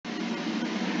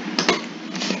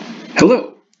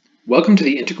Hello! Welcome to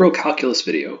the integral calculus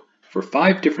video for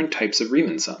 5 different types of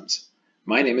Riemann sums.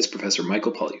 My name is Professor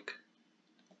Michael Polyuk.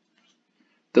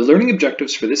 The learning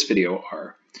objectives for this video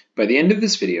are, by the end of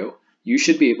this video, you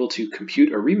should be able to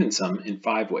compute a Riemann sum in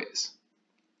 5 ways.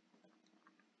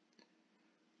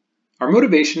 Our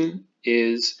motivation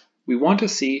is we want to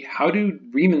see how do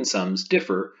Riemann sums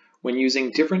differ when using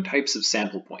different types of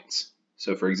sample points.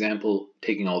 So for example,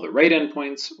 taking all the right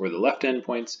endpoints or the left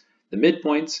endpoints, the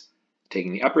midpoints,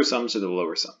 taking the upper sums or the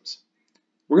lower sums.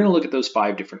 We're going to look at those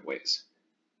 5 different ways.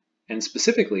 And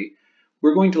specifically,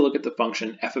 we're going to look at the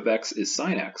function f of x is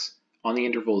sine x on the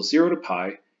interval 0 to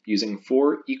pi using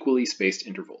 4 equally spaced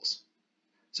intervals.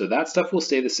 So that stuff will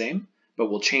stay the same, but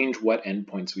we'll change what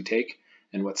endpoints we take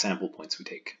and what sample points we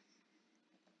take.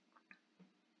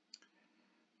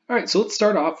 All right, so let's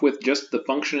start off with just the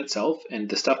function itself and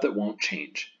the stuff that won't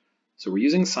change. So we're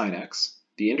using sine x.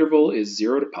 The interval is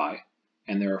 0 to pi.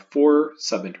 And there are 4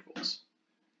 subintervals.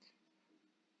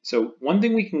 So one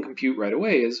thing we can compute right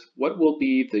away is what will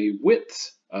be the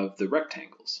widths of the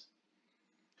rectangles.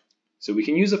 So we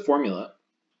can use a formula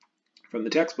from the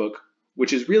textbook,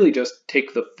 which is really just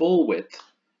take the full width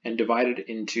and divide it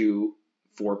into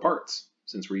 4 parts,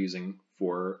 since we're using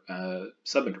 4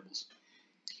 subintervals.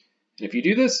 And if you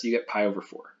do this, you get pi over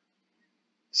 4.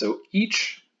 So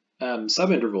each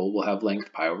subinterval will have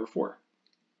length pi over 4.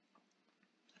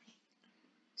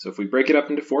 So if we break it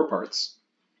up into 4 parts,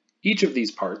 each of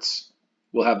these parts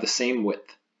will have the same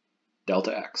width,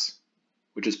 delta x,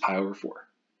 which is pi over 4.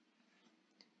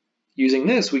 Using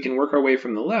this, we can work our way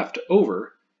from the left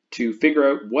over to figure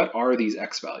out what are these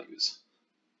x values.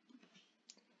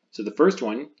 So the first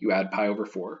one, you add pi over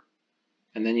 4,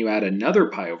 and then you add another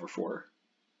pi over 4,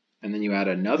 and then you add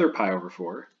another pi over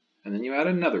 4, and then you add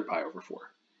another pi over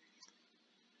 4.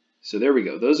 So there we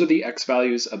go. Those are the x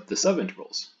values of the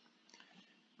subintervals.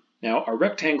 Now our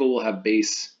rectangle will have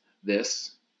base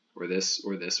this, or this,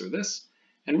 or this, or this,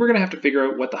 and we're going to have to figure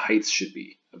out what the heights should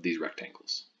be of these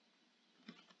rectangles.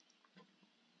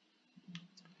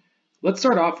 Let's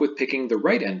start off with picking the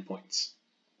right endpoints.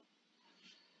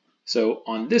 So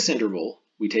on this interval,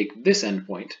 we take this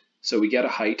endpoint, so we get a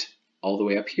height all the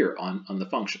way up here on the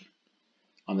function.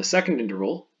 On the second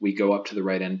interval, we go up to the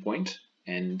right endpoint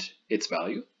and its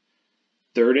value.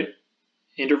 Third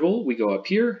interval, we go up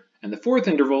here. And the fourth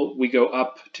interval, we go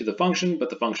up to the function, but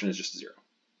the function is just 0.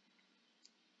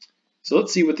 So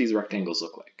let's see what these rectangles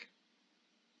look like.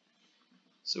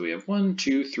 So we have 1,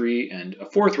 2, 3, and a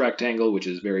fourth rectangle, which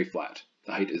is very flat.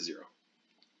 The height is 0.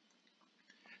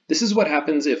 This is what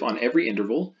happens if on every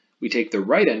interval, we take the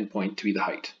right endpoint to be the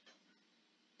height.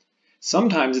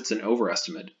 Sometimes it's an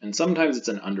overestimate, and sometimes it's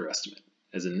an underestimate,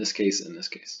 as in this case and this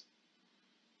case.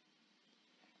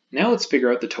 Now let's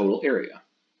figure out the total area.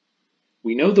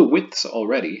 We know the widths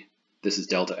already, this is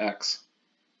delta x,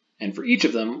 and for each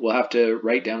of them we'll have to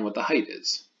write down what the height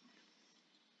is.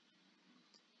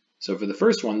 So for the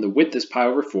first one, the width is pi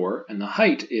over 4, and the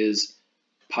height is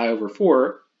pi over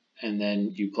 4, and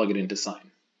then you plug it into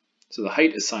sine. So the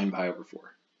height is sine pi over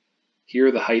 4.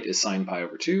 Here the height is sine pi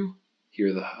over 2,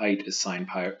 here the height is sine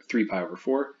 3 pi over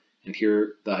 4, and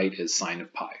here the height is sine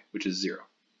of pi, which is 0.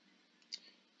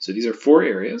 So these are 4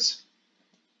 areas.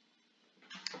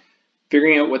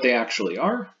 Figuring out what they actually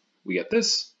are, we get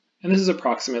this, and this is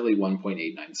approximately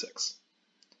 1.896.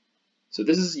 So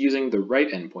this is using the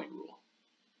right endpoint rule.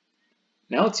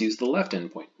 Now let's use the left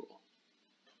endpoint rule.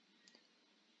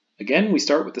 Again, we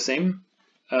start with the same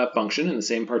function in the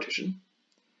same partition.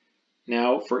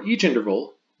 Now for each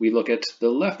interval, we look at the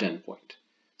left endpoint.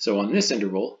 So on this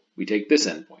interval, we take this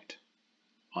endpoint.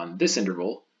 On this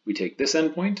interval, we take this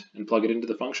endpoint and plug it into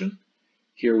the function.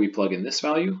 Here we plug in this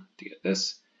value to get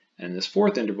this. And in this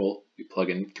fourth interval, we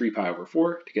plug in 3 pi over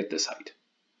 4 to get this height.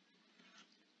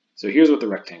 So here's what the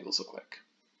rectangles look like.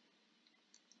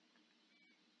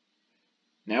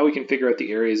 Now we can figure out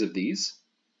the areas of these.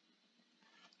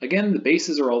 Again, the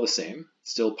bases are all the same,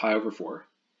 still pi over 4.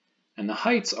 And the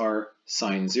heights are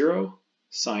sine 0,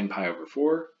 sine pi over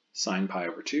 4, sine pi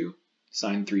over 2,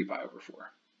 sine 3 pi over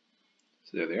 4.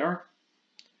 So there they are.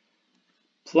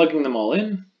 Plugging them all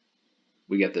in,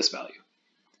 we get this value,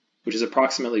 which is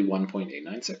approximately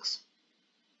 1.896.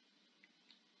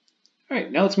 All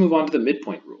right, now let's move on to the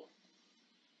midpoint rule.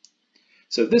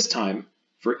 So this time,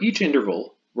 for each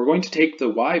interval, we're going to take the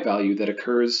y value that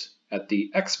occurs at the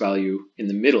x value in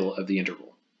the middle of the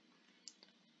interval.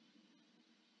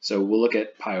 So we'll look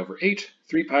at pi over 8,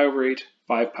 3 pi over 8,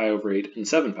 5 pi over 8, and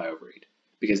 7 pi over 8,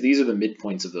 because these are the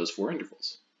midpoints of those 4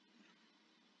 intervals.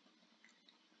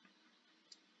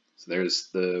 So there's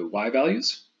the y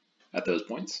values at those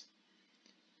points.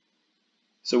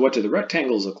 So what do the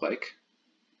rectangles look like?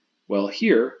 Well,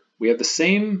 here we have the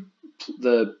same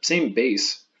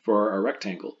base for our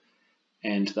rectangle,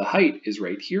 and the height is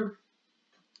right here,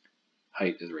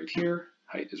 height is right here,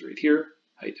 height is right here,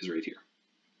 height is right here.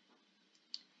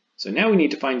 So now we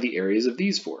need to find the areas of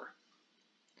these four.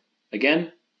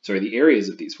 Again, the areas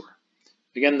of these four.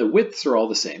 Again, the widths are all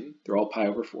the same, they're all pi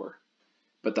over 4,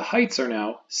 but the heights are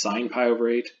now sine pi over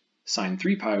 8, sine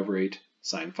 3 pi over 8,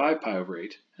 sine 5 pi over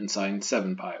 8, and sine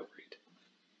 7 pi over 8.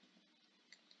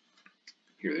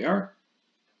 Here they are,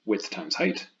 width times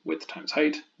height, width times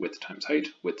height, width times height,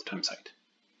 width times height.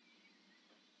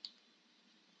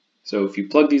 So if you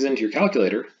plug these into your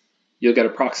calculator, you'll get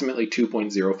approximately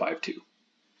 2.052.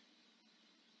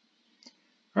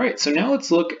 All right, so now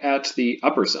let's look at the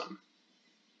upper sum.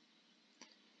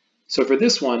 So for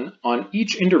this one, on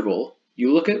each interval,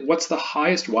 you look at what's the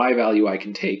highest y value I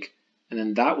can take, and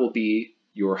then that will be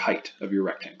your height of your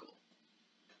rectangle.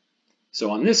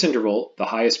 So on this interval, the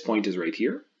highest point is right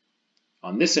here.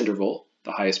 On this interval,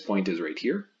 the highest point is right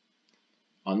here.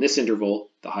 On this interval,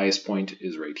 the highest point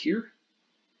is right here.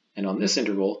 And on this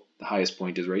interval, the highest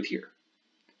point is right here.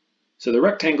 So the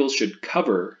rectangles should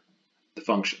cover the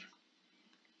function.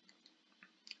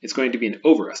 It's going to be an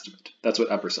overestimate. That's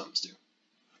what upper sums do.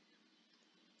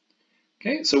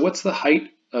 Okay, so what's the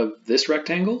height of this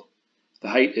rectangle? The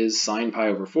height is sine pi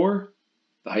over 4.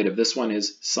 The height of this one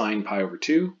is sine pi over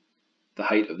 2. The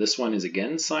height of this one is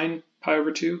again sine pi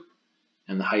over 2.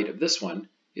 And the height of this one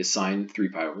is sine 3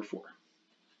 pi over 4.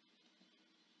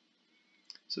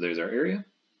 So there's our area.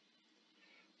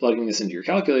 Plugging this into your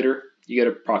calculator, you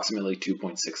get approximately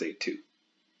 2.682.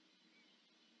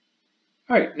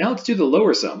 All right, now let's do the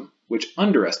lower sum, which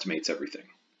underestimates everything.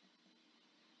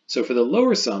 So for the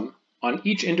lower sum, on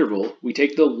each interval, we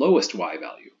take the lowest y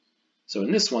value. So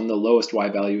in this one, the lowest y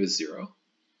value is 0.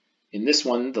 In this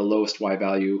one, the lowest y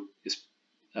value is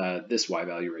this y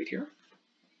value right here.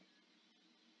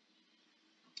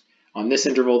 On this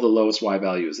interval, the lowest y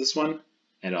value is this one.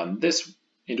 And on this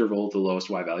interval, the lowest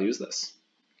y value is this.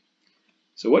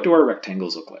 So what do our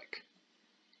rectangles look like?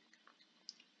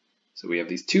 So we have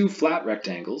these two flat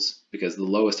rectangles because the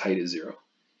lowest height is 0.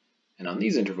 And on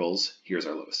these intervals, here's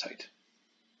our lowest height.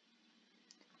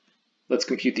 Let's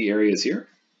compute the areas here.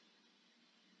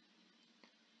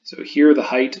 So here the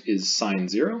height is sine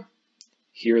 0.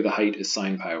 Here the height is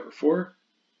sine pi over 4.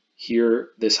 Here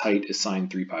this height is sine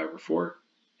 3 pi over 4.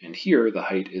 And here the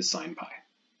height is sine pi.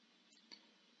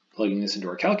 Plugging this into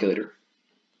our calculator,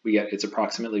 we get it's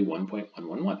approximately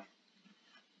 1.111.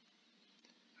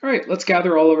 All right, let's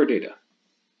gather all of our data.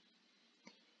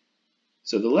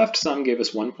 So the left sum gave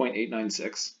us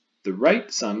 1.896. The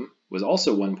right sum was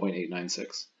also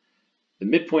 1.896. The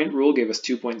midpoint rule gave us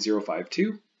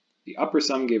 2.052. The upper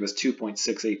sum gave us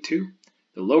 2.682.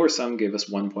 The lower sum gave us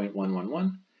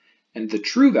 1.111. And the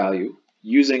true value,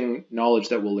 using knowledge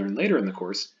that we'll learn later in the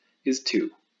course, is 2.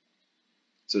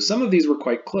 So some of these were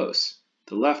quite close.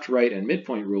 The left, right, and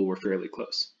midpoint rule were fairly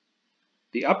close.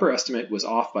 The upper estimate was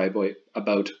off by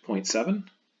about 0.7,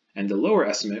 and the lower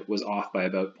estimate was off by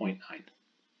about 0.9.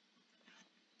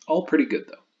 All pretty good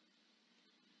though.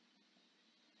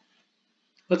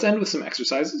 Let's end with some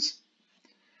exercises.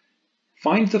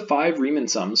 Find the 5 Riemann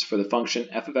sums for the function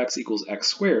f of x equals x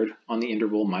squared on the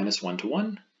interval -1 to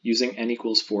 1 using n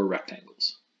equals 4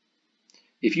 rectangles.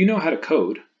 If you know how to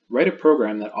code, write a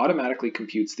program that automatically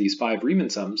computes these 5 Riemann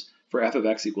sums for f of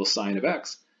x equals sine of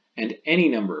x and any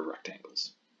number of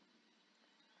rectangles.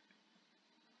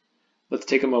 Let's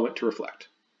take a moment to reflect.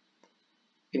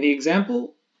 In the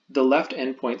example, the left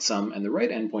endpoint sum and the right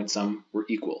endpoint sum were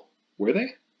equal. Were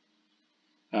they?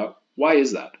 Why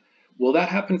is that? Will that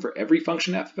happen for every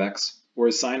function f of x, or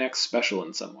is sine x special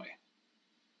in some way?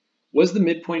 Was the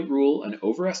midpoint rule an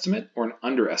overestimate or an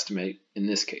underestimate in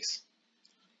this case?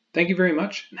 Thank you very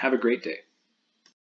much and have a great day.